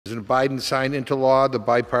President Biden signed into law the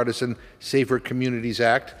bipartisan Safer Communities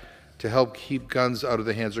Act to help keep guns out of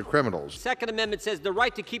the hands of criminals. The Second Amendment says the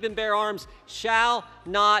right to keep and bear arms shall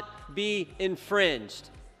not be infringed,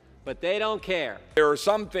 but they don't care. There are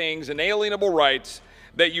some things, inalienable rights,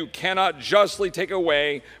 that you cannot justly take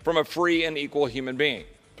away from a free and equal human being.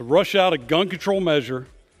 To rush out a gun control measure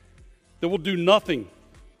that will do nothing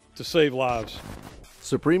to save lives.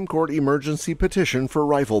 Supreme Court emergency petition for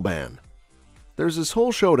rifle ban. There's this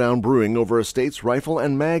whole showdown brewing over a state's rifle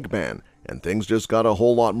and mag ban, and things just got a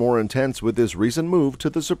whole lot more intense with this recent move to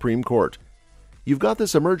the Supreme Court. You've got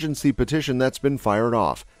this emergency petition that's been fired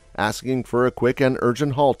off, asking for a quick and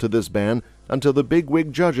urgent halt to this ban until the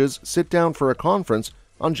bigwig judges sit down for a conference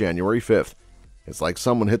on January 5th. It's like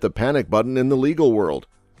someone hit the panic button in the legal world.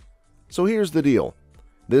 So here's the deal.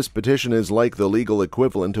 This petition is like the legal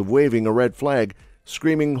equivalent of waving a red flag,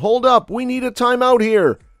 screaming, "Hold up, we need a timeout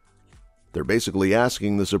here!" They're basically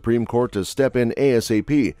asking the Supreme Court to step in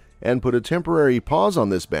ASAP and put a temporary pause on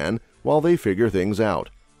this ban while they figure things out.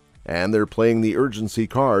 And they're playing the urgency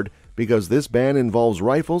card because this ban involves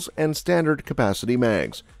rifles and standard capacity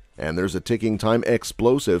mags, and there's a ticking time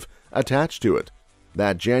explosive attached to it,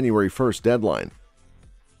 that January 1st deadline.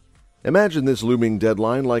 Imagine this looming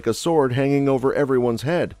deadline like a sword hanging over everyone's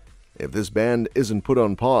head. If this ban isn't put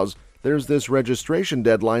on pause, there's this registration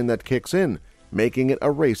deadline that kicks in, making it a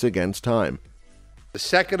race against time. The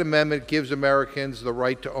Second Amendment gives Americans the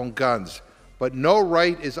right to own guns, but no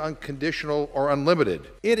right is unconditional or unlimited.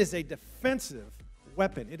 It is a defensive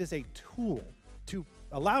weapon. It is a tool to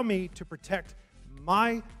allow me to protect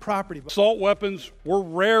my property. Assault weapons were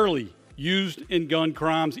rarely used in gun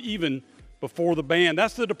crimes even before the ban.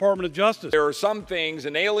 That's the Department of Justice. There are some things,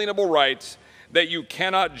 inalienable rights, that you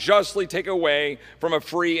cannot justly take away from a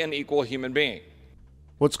free and equal human being.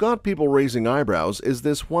 What's got people raising eyebrows is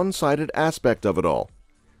this one-sided aspect of it all.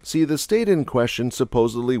 See, the state in question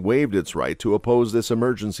supposedly waived its right to oppose this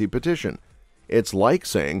emergency petition. It's like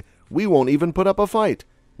saying, "We won't even put up a fight,"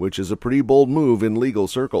 which is a pretty bold move in legal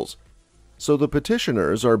circles. So the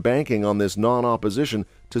petitioners are banking on this non-opposition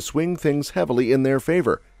to swing things heavily in their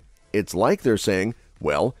favor. It's like they're saying,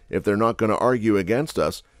 well, if they're not going to argue against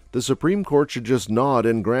us, the Supreme Court should just nod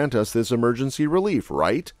and grant us this emergency relief,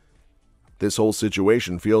 right? This whole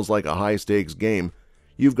situation feels like a high-stakes game.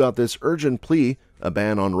 You've got this urgent plea, a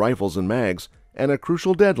ban on rifles and mags, and a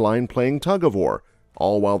crucial deadline playing tug-of-war,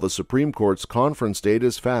 all while the Supreme Court's conference date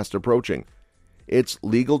is fast approaching. It's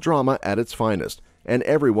legal drama at its finest, and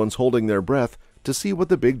everyone's holding their breath to see what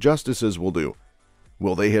the big justices will do.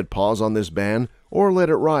 Will they hit pause on this ban, or let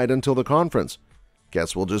it ride until the conference?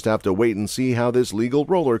 Guess we'll just have to wait and see how this legal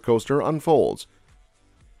roller coaster unfolds.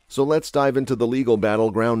 So let's dive into the legal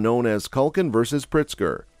battleground known as Culkin versus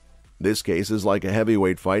Pritzker. This case is like a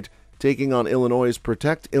heavyweight fight, taking on Illinois'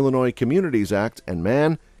 Protect Illinois Communities Act, and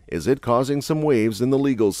man, is it causing some waves in the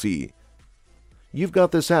legal sea. You've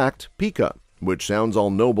got this act, PICA, which sounds all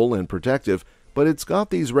noble and protective, but it's got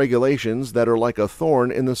these regulations that are like a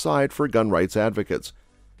thorn in the side for gun rights advocates.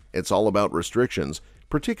 It's all about restrictions,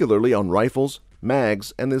 particularly on rifles,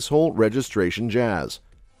 mags, and this whole registration jazz.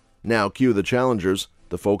 Now cue the challengers,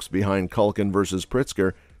 the folks behind Culkin versus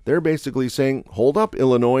Pritzker. They're basically saying, hold up,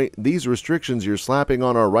 Illinois, these restrictions you're slapping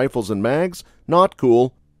on our rifles and mags, not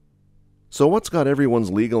cool. So what's got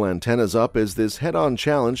everyone's legal antennas up is this head-on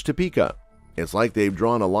challenge to PICA. It's like they've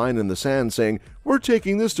drawn a line in the sand saying, we're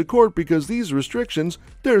taking this to court because these restrictions,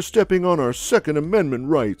 they're stepping on our Second Amendment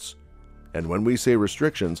rights. And when we say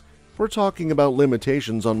restrictions, we're talking about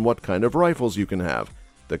limitations on what kind of rifles you can have,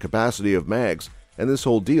 the capacity of mags, and this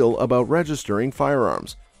whole deal about registering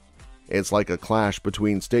firearms. It's like a clash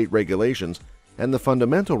between state regulations and the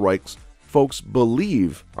fundamental rights folks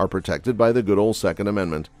believe are protected by the good old Second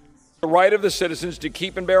Amendment. The right of the citizens to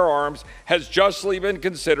keep and bear arms has justly been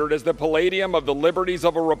considered as the palladium of the liberties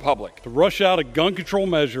of a republic. To rush out a gun control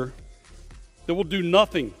measure that will do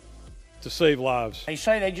nothing to save lives. They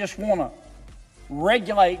say they just want to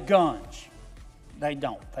regulate guns. They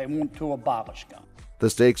don't. They want to abolish guns. The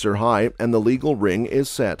stakes are high and the legal ring is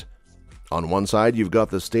set. On one side, you've got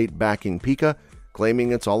the state backing PICA,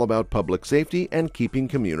 claiming it's all about public safety and keeping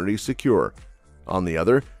communities secure. On the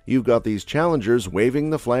other, you've got these challengers waving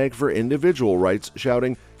the flag for individual rights,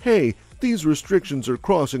 shouting, hey, these restrictions are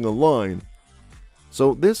crossing a line.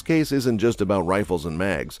 So this case isn't just about rifles and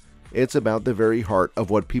mags. It's about the very heart of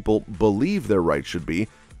what people believe their rights should be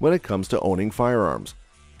when it comes to owning firearms.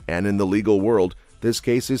 And in the legal world, this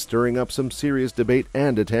case is stirring up some serious debate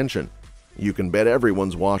and attention. You can bet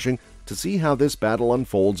everyone's watching to see how this battle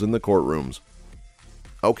unfolds in the courtrooms.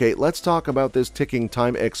 Okay, let's talk about this ticking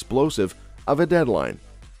time explosive of a deadline,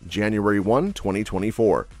 January 1,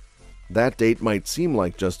 2024. That date might seem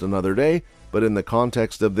like just another day, but in the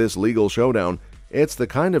context of this legal showdown, it's the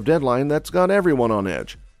kind of deadline that's got everyone on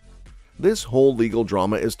edge. This whole legal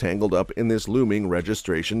drama is tangled up in this looming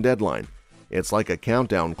registration deadline. It's like a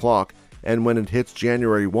countdown clock, and when it hits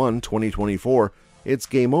January 1, 2024, it's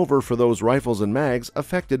game over for those rifles and mags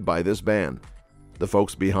affected by this ban. The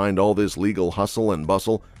folks behind all this legal hustle and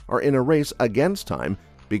bustle are in a race against time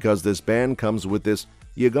because this ban comes with this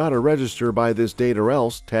 "you gotta register by this date or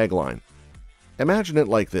else" tagline. Imagine it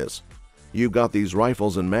like this. You've got these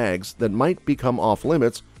rifles and mags that might become off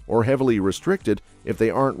limits or heavily restricted if they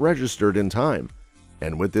aren't registered in time.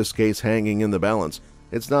 And with this case hanging in the balance,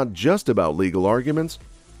 it's not just about legal arguments,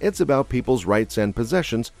 it's about people's rights and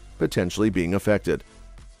possessions potentially being affected.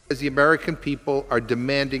 As the American people are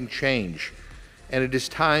demanding change, and it is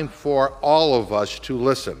time for all of us to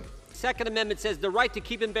listen. Second Amendment says the right to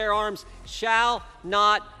keep and bear arms shall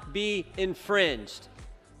not be infringed.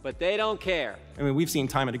 But they don't care. I mean, we've seen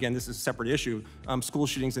time and again, this is a separate issue, school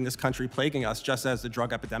shootings in this country plaguing us just as the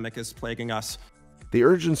drug epidemic is plaguing us. The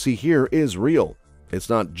urgency here is real. It's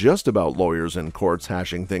not just about lawyers and courts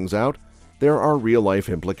hashing things out. There are real-life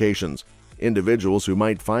implications. Individuals who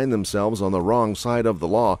might find themselves on the wrong side of the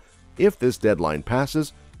law if this deadline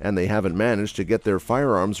passes and they haven't managed to get their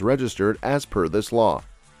firearms registered as per this law.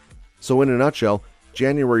 So in a nutshell,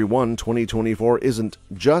 January 1, 2024 isn't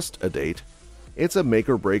just a date. It's a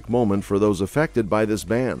make-or-break moment for those affected by this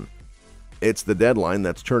ban. It's the deadline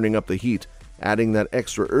that's turning up the heat, adding that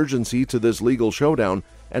extra urgency to this legal showdown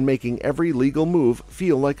and making every legal move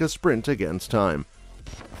feel like a sprint against time.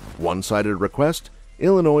 One-sided request,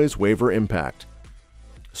 Illinois' waiver impact.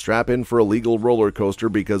 Strap in for a legal roller coaster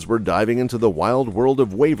because we're diving into the wild world of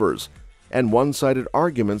waivers and one-sided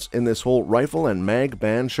arguments in this whole rifle and mag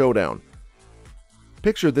ban showdown.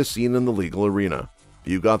 Picture this scene in the legal arena.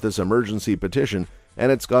 You got this emergency petition,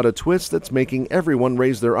 and it's got a twist that's making everyone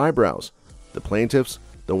raise their eyebrows. The plaintiffs,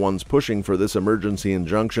 the ones pushing for this emergency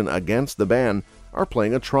injunction against the ban, are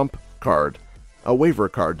playing a trump card. A waiver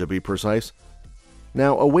card, to be precise.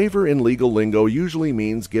 Now, a waiver in legal lingo usually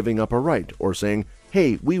means giving up a right or saying,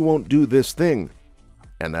 "Hey, we won't do this thing."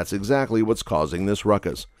 And that's exactly what's causing this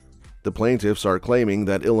ruckus. The plaintiffs are claiming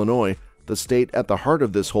that Illinois, the state at the heart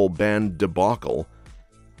of this whole ban debacle,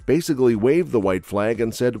 basically waved the white flag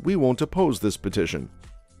and said, "We won't oppose this petition."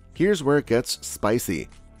 Here's where it gets spicy.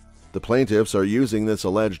 The plaintiffs are using this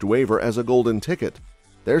alleged waiver as a golden ticket.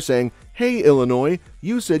 They're saying, "Hey, Illinois,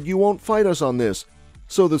 you said you won't fight us on this,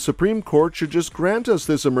 so the Supreme Court should just grant us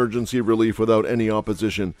this emergency relief without any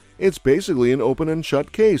opposition. It's basically an open and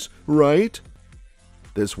shut case, right?"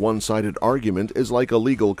 This one-sided argument is like a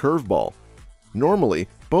legal curveball. Normally,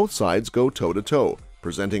 both sides go toe-to-toe,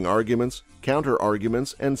 presenting arguments,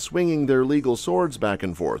 counter-arguments, and swinging their legal swords back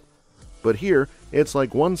and forth. But here, it's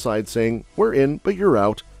like one side saying, "We're in, but you're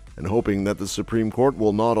out," and hoping that the Supreme Court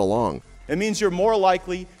will nod along. It means you're more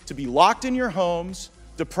likely to be locked in your homes,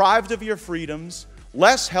 deprived of your freedoms,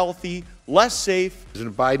 less healthy, less safe.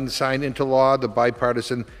 President Biden signed into law the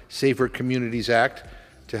bipartisan Safer Communities Act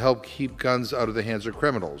to help keep guns out of the hands of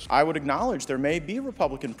criminals. I would acknowledge there may be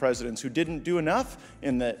Republican presidents who didn't do enough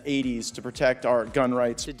in the 80s to protect our gun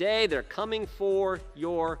rights. Today, they're coming for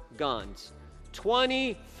your guns.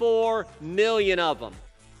 24 million of them.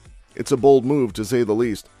 It's a bold move, to say the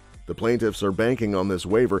least. The plaintiffs are banking on this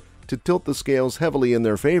waiver to tilt the scales heavily in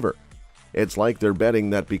their favor. It's like they're betting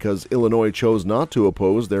that because Illinois chose not to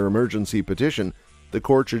oppose their emergency petition, the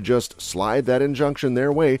court should just slide that injunction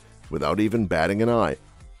their way without even batting an eye.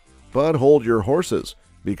 But hold your horses,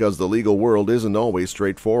 because the legal world isn't always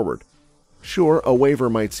straightforward. Sure, a waiver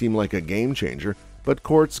might seem like a game changer, but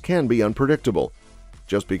courts can be unpredictable.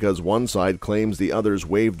 Just because one side claims the others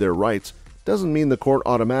waived their rights doesn't mean the court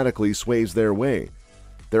automatically sways their way.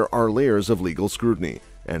 There are layers of legal scrutiny,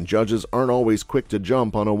 and judges aren't always quick to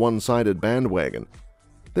jump on a one-sided bandwagon.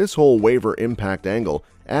 This whole waiver impact angle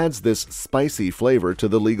adds this spicy flavor to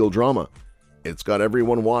the legal drama. It's got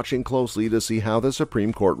everyone watching closely to see how the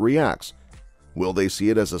Supreme Court reacts. Will they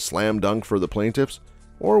see it as a slam dunk for the plaintiffs,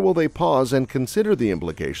 or will they pause and consider the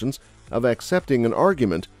implications of accepting an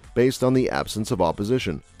argument based on the absence of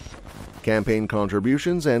opposition? Campaign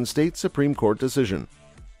contributions and state Supreme Court decision.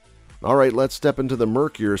 All right, let's step into the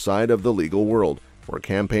murkier side of the legal world, where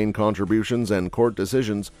campaign contributions and court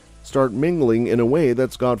decisions start mingling in a way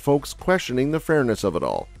that's got folks questioning the fairness of it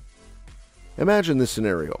all. Imagine this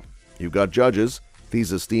scenario. You've got judges,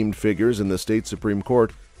 these esteemed figures in the state Supreme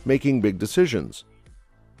Court, making big decisions.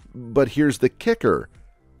 But here's the kicker.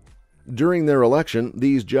 During their election,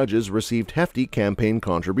 these judges received hefty campaign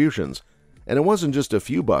contributions. And it wasn't just a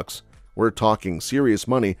few bucks. We're talking serious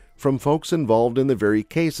money from folks involved in the very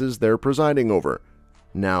cases they're presiding over.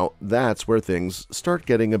 Now, that's where things start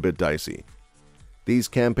getting a bit dicey. These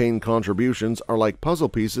campaign contributions are like puzzle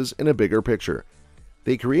pieces in a bigger picture.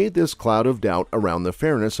 They create this cloud of doubt around the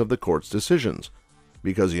fairness of the court's decisions.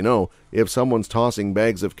 Because, if someone's tossing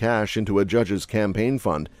bags of cash into a judge's campaign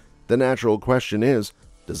fund, the natural question is,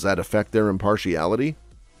 does that affect their impartiality?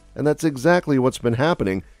 And that's exactly what's been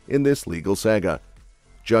happening in this legal saga.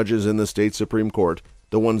 Judges in the state Supreme Court,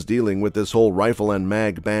 the ones dealing with this whole rifle and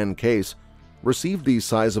mag ban case, received these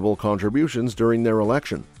sizable contributions during their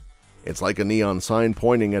election. It's like a neon sign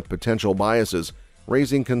pointing at potential biases,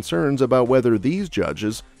 raising concerns about whether these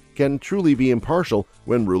judges can truly be impartial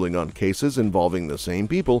when ruling on cases involving the same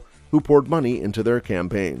people who poured money into their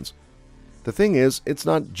campaigns. The thing is, it's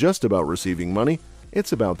not just about receiving money,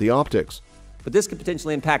 it's about the optics. But this could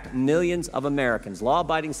potentially impact millions of Americans,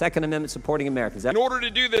 law-abiding, Second Amendment supporting Americans. In order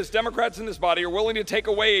to do this, Democrats in this body are willing to take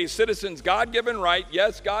away a citizen's God-given right,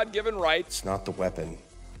 yes, God-given right. It's not the weapon,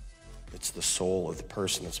 it's the soul of the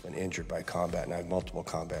person that's been injured by combat, and I have multiple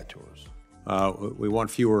combat tours. We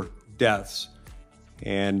want fewer deaths,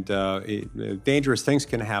 and dangerous things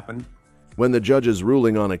can happen. When the judges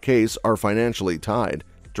ruling on a case are financially tied,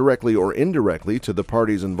 directly or indirectly, to the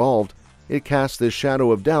parties involved, it casts this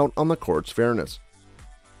shadow of doubt on the court's fairness.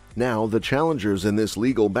 Now, the challengers in this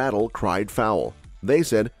legal battle cried foul. They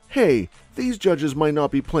said, hey, these judges might not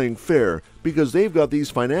be playing fair because they've got these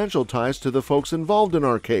financial ties to the folks involved in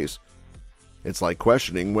our case. It's like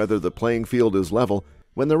questioning whether the playing field is level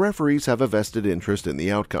when the referees have a vested interest in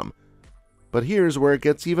the outcome. But here's where it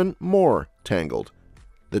gets even more tangled.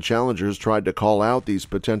 The challengers tried to call out these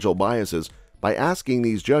potential biases by asking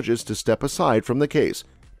these judges to step aside from the case,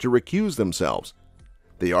 to recuse themselves.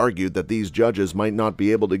 They argued that these judges might not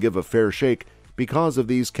be able to give a fair shake because of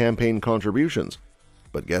these campaign contributions.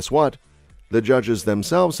 But guess what? The judges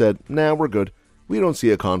themselves said, nah, we're good. We don't see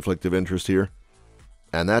a conflict of interest here.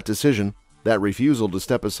 And that decision, that refusal to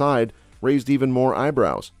step aside, raised even more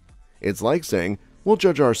eyebrows. It's like saying, we'll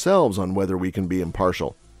judge ourselves on whether we can be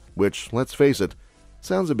impartial, which, let's face it,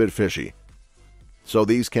 sounds a bit fishy. So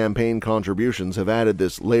these campaign contributions have added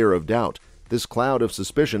this layer of doubt, this cloud of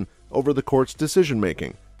suspicion over the court's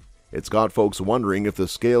decision-making. It's got folks wondering if the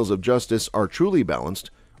scales of justice are truly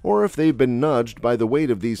balanced, or if they've been nudged by the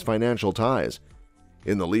weight of these financial ties.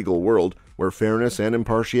 In the legal world, where fairness and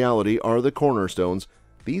impartiality are the cornerstones,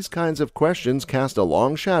 these kinds of questions cast a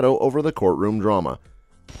long shadow over the courtroom drama.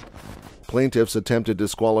 Plaintiffs' attempted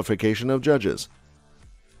disqualification of judges.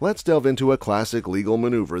 Let's delve into a classic legal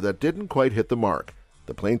maneuver that didn't quite hit the mark: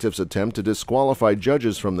 the plaintiffs' attempt to disqualify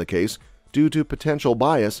judges from the case due to potential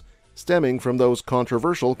bias stemming from those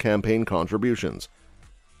controversial campaign contributions.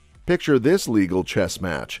 Picture this legal chess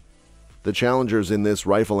match. The challengers in this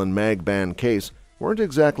rifle and mag ban case weren't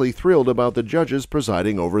exactly thrilled about the judges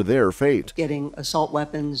presiding over their fate. Getting assault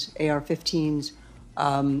weapons, AR-15s,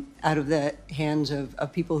 out of the hands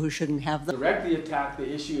of people who shouldn't have them. Directly attack the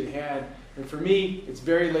issue at hand, and for me, it's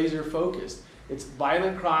very laser focused. It's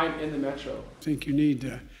violent crime in the metro. I think you need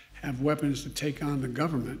to have weapons to take on the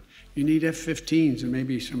government. You need F-15s and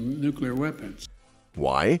maybe some nuclear weapons.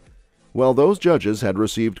 Why? Well, those judges had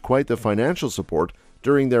received quite the financial support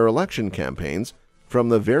during their election campaigns from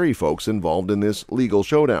the very folks involved in this legal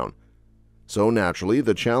showdown. So naturally,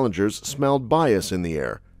 the challengers smelled bias in the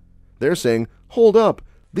air. They're saying, hold up,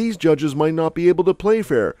 these judges might not be able to play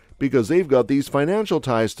fair because they've got these financial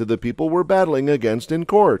ties to the people we're battling against in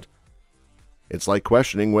court. It's like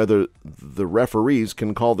questioning whether the referees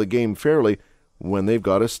can call the game fairly when they've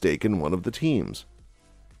got a stake in one of the teams.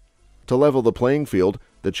 To level the playing field,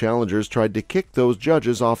 the challengers tried to kick those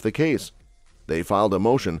judges off the case. They filed a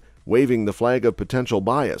motion waving the flag of potential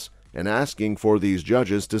bias and asking for these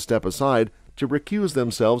judges to step aside to recuse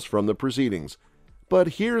themselves from the proceedings.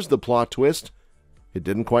 But here's the plot twist. It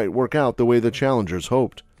didn't quite work out the way the challengers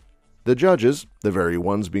hoped. The judges, the very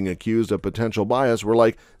ones being accused of potential bias, were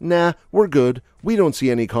like, nah, we're good, we don't see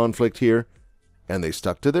any conflict here. And they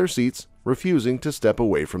stuck to their seats, refusing to step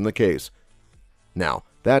away from the case. Now,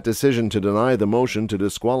 that decision to deny the motion to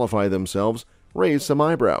disqualify themselves raised some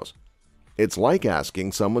eyebrows. It's like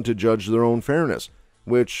asking someone to judge their own fairness,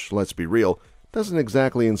 which, let's be real, doesn't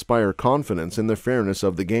exactly inspire confidence in the fairness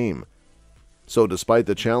of the game. So despite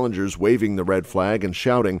the challengers waving the red flag and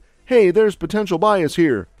shouting, hey, there's potential bias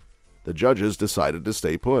here, the judges decided to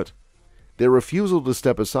stay put. Their refusal to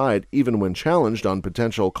step aside, even when challenged on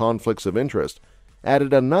potential conflicts of interest,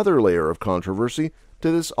 added another layer of controversy to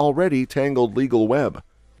this already tangled legal web.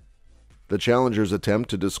 The challengers' attempt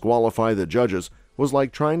to disqualify the judges was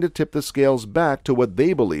like trying to tip the scales back to what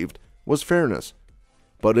they believed was fairness.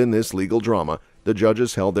 But in this legal drama, the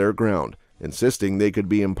judges held their ground, insisting they could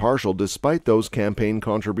be impartial despite those campaign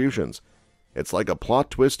contributions. It's like a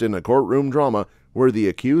plot twist in a courtroom drama where the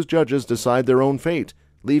accused judges decide their own fate,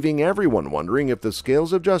 leaving everyone wondering if the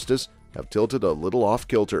scales of justice have tilted a little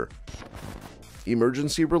off-kilter.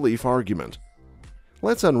 Emergency relief argument.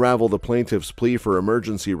 Let's unravel the plaintiff's plea for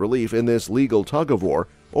emergency relief in this legal tug-of-war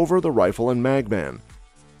over the rifle and mag ban.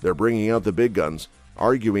 They're bringing out the big guns,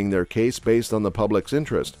 arguing their case based on the public's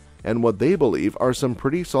interest, and what they believe are some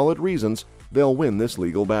pretty solid reasons they'll win this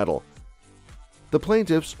legal battle. The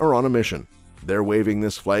plaintiffs are on a mission. They're waving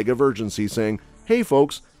this flag of urgency saying, "Hey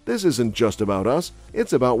folks, this isn't just about us,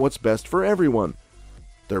 it's about what's best for everyone."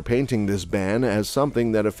 They're painting this ban as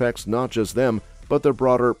something that affects not just them, but the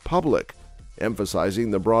broader public,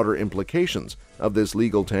 emphasizing the broader implications of this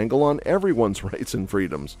legal tangle on everyone's rights and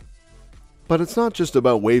freedoms. But it's not just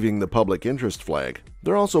about waving the public interest flag.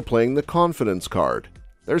 They're also playing the confidence card.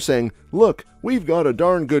 They're saying, look, we've got a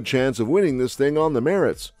darn good chance of winning this thing on the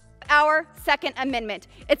merits. Our Second Amendment.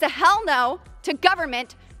 It's a hell no to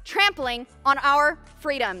government trampling on our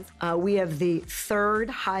freedoms. We have the third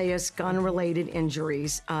highest gun-related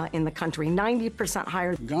injuries in the country, 90%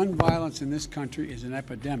 higher. Gun violence in this country is an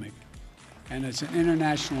epidemic, and it's an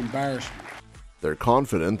international embarrassment. They're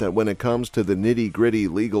confident that when it comes to the nitty-gritty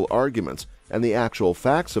legal arguments and the actual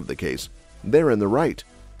facts of the case, they're in the right.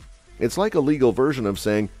 It's like a legal version of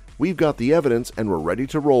saying, we've got the evidence and we're ready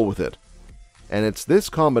to roll with it. And it's this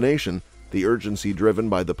combination, the urgency driven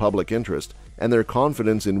by the public interest and their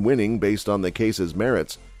confidence in winning based on the case's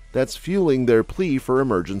merits, that's fueling their plea for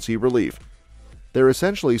emergency relief. They're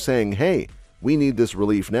essentially saying, hey, we need this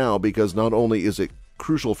relief now because not only is it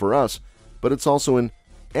crucial for us, but it's also in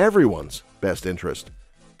everyone's best interest.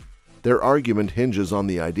 Their argument hinges on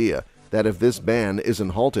the idea that if this ban isn't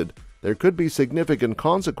halted, there could be significant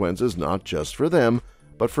consequences not just for them,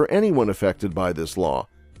 but for anyone affected by this law.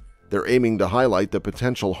 They're aiming to highlight the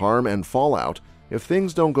potential harm and fallout if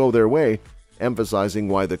things don't go their way, emphasizing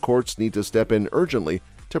why the courts need to step in urgently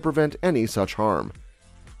to prevent any such harm.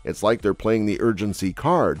 It's like they're playing the urgency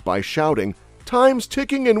card by shouting, "Time's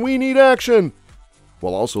ticking and we need action!"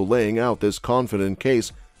 while also laying out this confident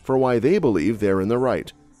case for why they believe they're in the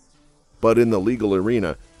right. But in the legal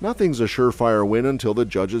arena, nothing's a surefire win until the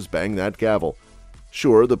judges bang that gavel.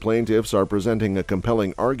 Sure, the plaintiffs are presenting a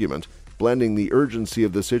compelling argument, blending the urgency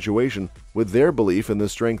of the situation with their belief in the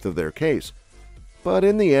strength of their case. But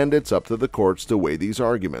in the end, it's up to the courts to weigh these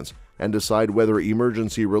arguments and decide whether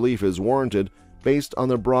emergency relief is warranted based on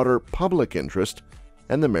the broader public interest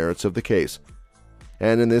and the merits of the case.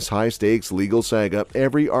 And in this high-stakes legal saga,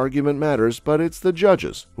 every argument matters, but it's the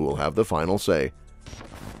judges who will have the final say.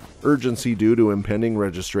 Urgency due to impending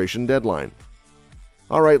registration deadline.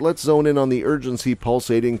 Alright, let's zone in on the urgency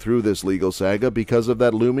pulsating through this legal saga because of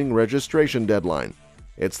that looming registration deadline.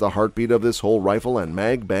 It's the heartbeat of this whole rifle and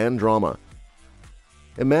mag ban drama.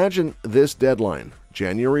 Imagine this deadline,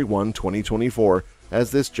 January 1, 2024,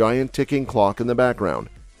 as this giant ticking clock in the background,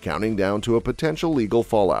 counting down to a potential legal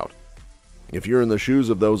fallout. If you're in the shoes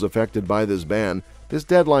of those affected by this ban, this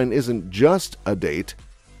deadline isn't just a date.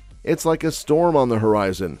 It's like a storm on the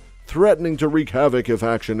horizon, threatening to wreak havoc if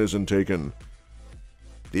action isn't taken.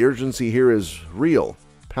 The urgency here is real,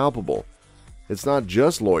 palpable. It's not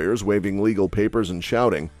just lawyers waving legal papers and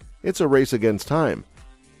shouting, it's a race against time.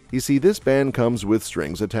 You see, this ban comes with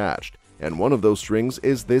strings attached, and one of those strings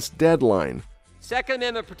is this deadline. Second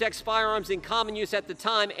Amendment protects firearms in common use at the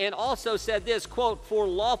time and also said this, quote, for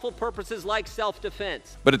lawful purposes like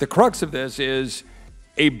self-defense. But at the crux of this is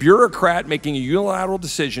a bureaucrat making a unilateral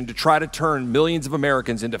decision to try to turn millions of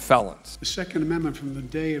Americans into felons. The Second Amendment, from the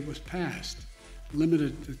day it was passed,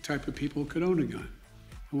 limited the type of people who could own a gun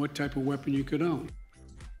and what type of weapon you could own.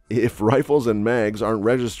 If rifles and mags aren't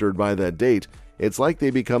registered by that date, it's like they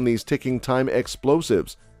become these ticking time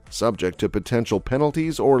explosives, subject to potential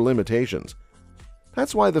penalties or limitations.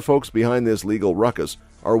 That's why the folks behind this legal ruckus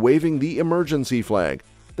are waving the emergency flag.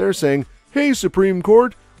 They're saying, hey Supreme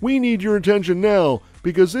Court, we need your attention now,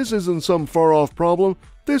 because this isn't some far-off problem,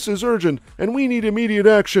 this is urgent, and we need immediate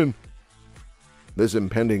action. This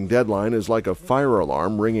impending deadline is like a fire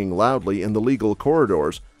alarm ringing loudly in the legal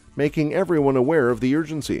corridors, making everyone aware of the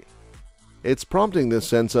urgency. It's prompting this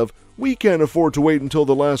sense of, we can't afford to wait until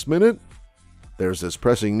the last minute. There's this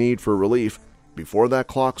pressing need for relief before that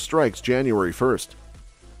clock strikes January 1st.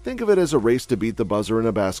 Think of it as a race to beat the buzzer in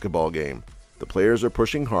a basketball game. The players are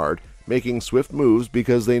pushing hard, making swift moves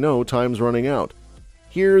because they know time's running out.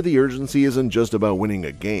 Here, the urgency isn't just about winning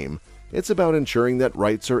a game. It's about ensuring that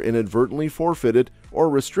rights are inadvertently forfeited or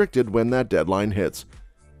restricted when that deadline hits.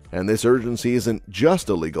 And this urgency isn't just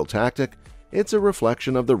a legal tactic, it's a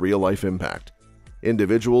reflection of the real-life impact.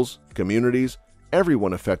 Individuals, communities,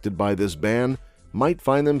 everyone affected by this ban might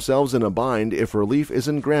find themselves in a bind if relief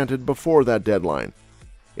isn't granted before that deadline.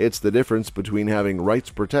 It's the difference between having rights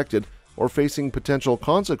protected or facing potential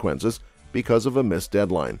consequences because of a missed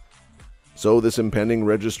deadline. So this impending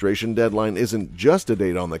registration deadline isn't just a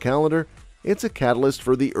date on the calendar, it's a catalyst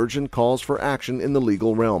for the urgent calls for action in the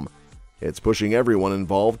legal realm. It's pushing everyone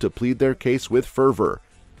involved to plead their case with fervor,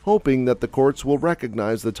 hoping that the courts will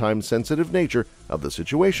recognize the time-sensitive nature of the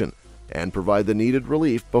situation and provide the needed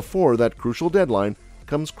relief before that crucial deadline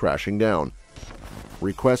comes crashing down.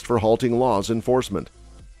 Request for halting laws enforcement.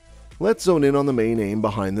 Let's zone in on the main aim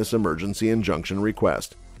behind this emergency injunction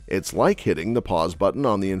request. It's like hitting the pause button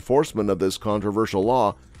on the enforcement of this controversial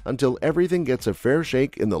law until everything gets a fair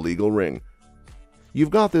shake in the legal ring. You've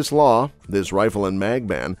got this law, this rifle and mag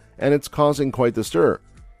ban, and it's causing quite the stir.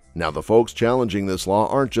 Now the folks challenging this law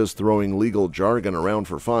aren't just throwing legal jargon around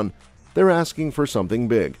for fun, they're asking for something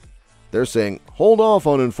big. They're saying, hold off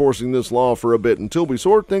on enforcing this law for a bit until we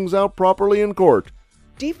sort things out properly in court.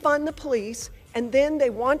 Defund the police, and then they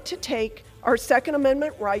want to take our Second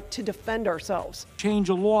Amendment right to defend ourselves. Change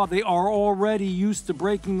a law. They are already used to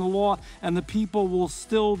breaking the law, and the people will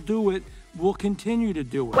still do it, will continue to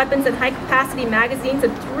do it. Weapons and high-capacity magazines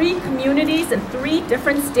in 3 communities in 3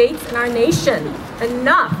 different states in our nation.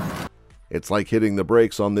 Enough! It's like hitting the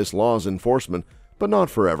brakes on this law's enforcement, but not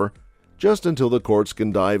forever, just until the courts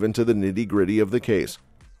can dive into the nitty-gritty of the case.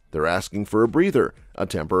 They're asking for a breather, a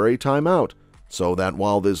temporary timeout, so that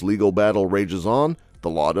while this legal battle rages on, the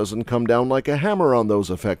law doesn't come down like a hammer on those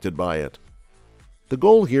affected by it. The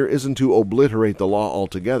goal here isn't to obliterate the law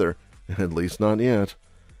altogether, at least not yet.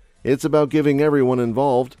 It's about giving everyone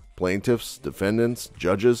involved, plaintiffs, defendants,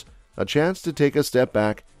 judges, a chance to take a step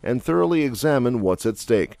back and thoroughly examine what's at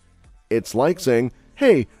stake. It's like saying,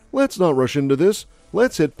 hey, let's not rush into this.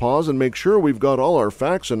 Let's hit pause and make sure we've got all our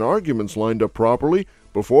facts and arguments lined up properly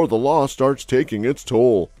before the law starts taking its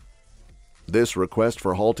toll. This request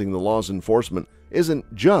for halting the law's enforcement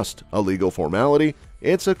isn't just a legal formality,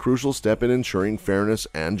 it's a crucial step in ensuring fairness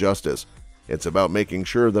and justice. It's about making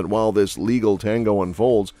sure that while this legal tango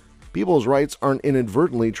unfolds, people's rights aren't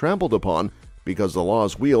inadvertently trampled upon because the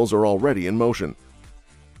law's wheels are already in motion.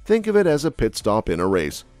 Think of it as a pit stop in a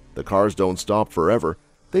race. The cars don't stop forever,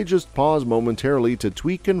 they just pause momentarily to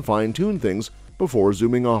tweak and fine-tune things before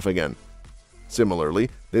zooming off again. Similarly,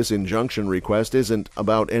 this injunction request isn't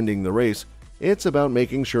about ending the race, it's about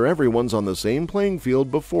making sure everyone's on the same playing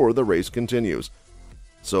field before the race continues.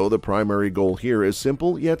 So the primary goal here is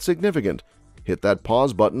simple yet significant. Hit that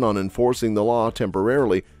pause button on enforcing the law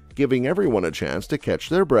temporarily, giving everyone a chance to catch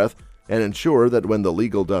their breath and ensure that when the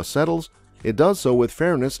legal dust settles, it does so with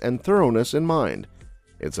fairness and thoroughness in mind.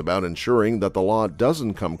 It's about ensuring that the law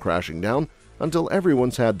doesn't come crashing down until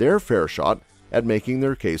everyone's had their fair shot at making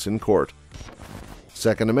their case in court.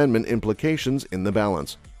 Second Amendment implications in the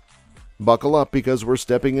balance. Buckle up because we're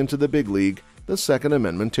stepping into the big league, the Second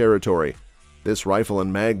Amendment territory. This rifle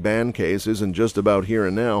and mag ban case isn't just about here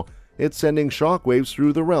and now, it's sending shockwaves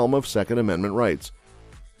through the realm of Second Amendment rights.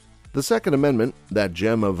 The Second Amendment, that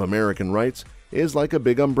gem of American rights, is like a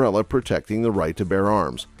big umbrella protecting the right to bear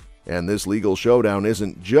arms. And this legal showdown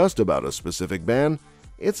isn't just about a specific ban,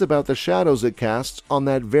 it's about the shadows it casts on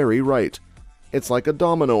that very right. It's like a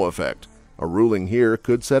domino effect. A ruling here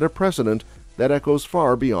could set a precedent that echoes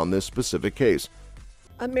far beyond this specific case.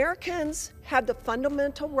 Americans have the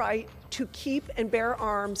fundamental right to keep and bear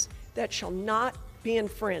arms that shall not be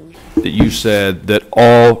infringed. That you said that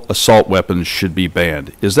all assault weapons should be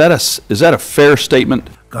banned. Is that a fair statement?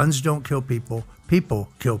 Guns don't kill people. People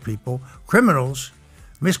kill people. Criminals,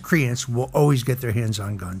 miscreants will always get their hands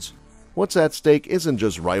on guns. What's at stake isn't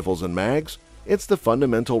just rifles and mags, it's the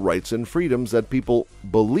fundamental rights and freedoms that people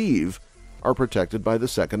believe are protected by the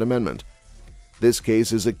Second Amendment. This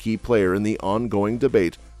case is a key player in the ongoing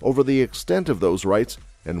debate over the extent of those rights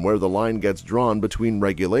and where the line gets drawn between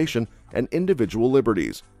regulation and individual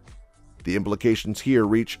liberties. The implications here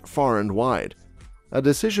reach far and wide. A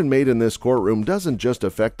decision made in this courtroom doesn't just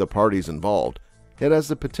affect the parties involved, it has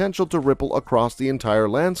the potential to ripple across the entire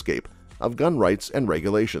landscape of gun rights and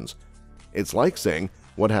regulations. It's like saying,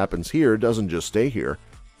 what happens here doesn't just stay here.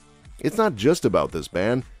 It's not just about this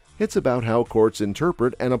ban, it's about how courts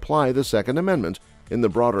interpret and apply the Second Amendment in the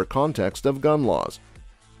broader context of gun laws.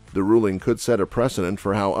 The ruling could set a precedent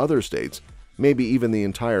for how other states, maybe even the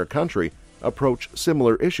entire country, approach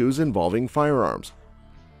similar issues involving firearms.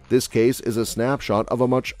 This case is a snapshot of a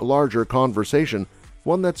much larger conversation,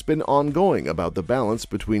 one that's been ongoing about the balance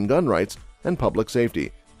between gun rights and public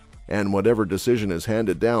safety. And whatever decision is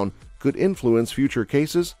handed down could influence future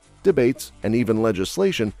cases, debates, and even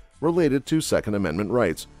legislation related to Second Amendment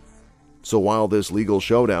rights. So while this legal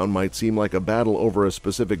showdown might seem like a battle over a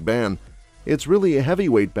specific ban, it's really a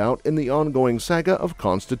heavyweight bout in the ongoing saga of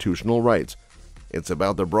constitutional rights. It's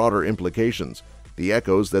about the broader implications, the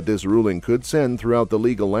echoes that this ruling could send throughout the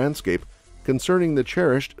legal landscape concerning the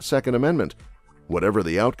cherished Second Amendment. Whatever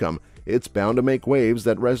the outcome, it's bound to make waves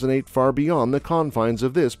that resonate far beyond the confines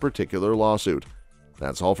of this particular lawsuit.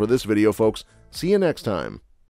 That's all for this video, folks. See you next time.